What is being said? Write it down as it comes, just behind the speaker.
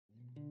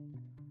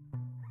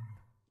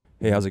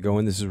Hey, how's it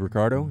going? This is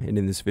Ricardo, and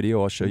in this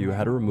video I'll show you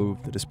how to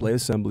remove the display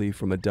assembly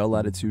from a Dell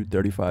Latitude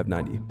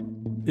 3590.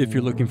 If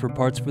you're looking for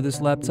parts for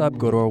this laptop,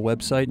 go to our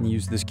website and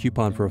use this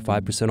coupon for a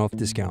 5% off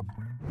discount.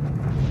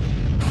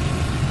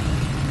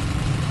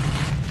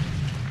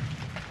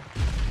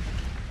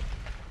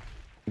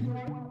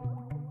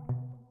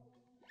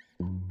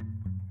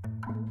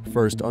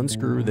 First,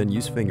 unscrew, then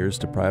use fingers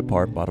to pry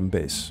apart bottom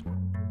base.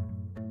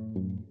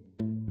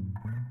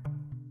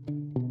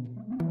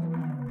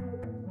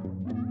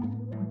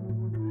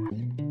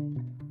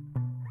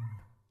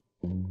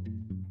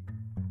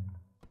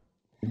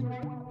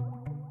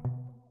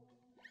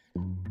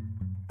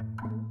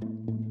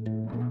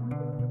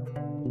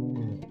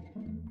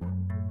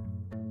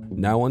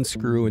 Now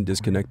unscrew and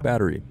disconnect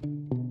battery.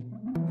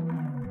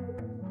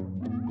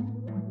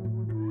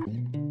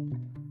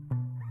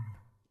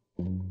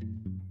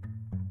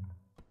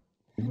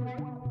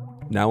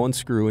 Now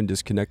unscrew and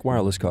disconnect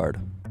wireless card.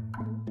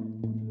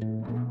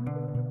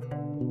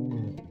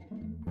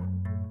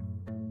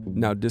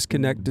 Now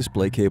disconnect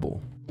display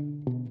cable.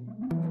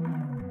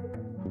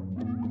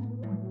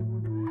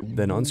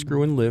 Then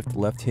unscrew and lift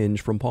left hinge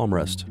from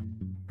palmrest.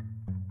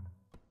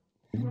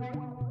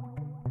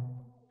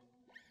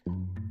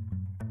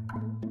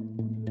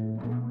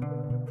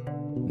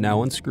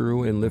 Now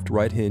unscrew and lift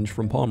right hinge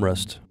from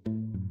palmrest.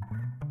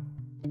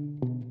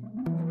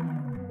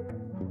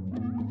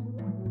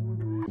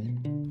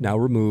 Now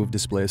remove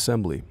display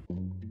assembly.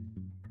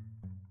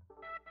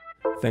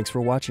 Thanks for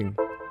watching.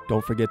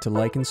 Don't forget to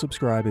like and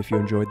subscribe if you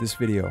enjoyed this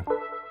video.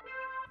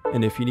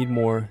 And if you need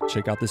more,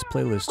 check out this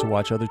playlist to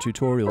watch other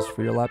tutorials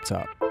for your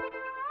laptop.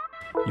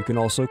 You can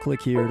also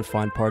click here to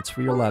find parts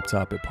for your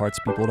laptop at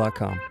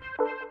partspeople.com.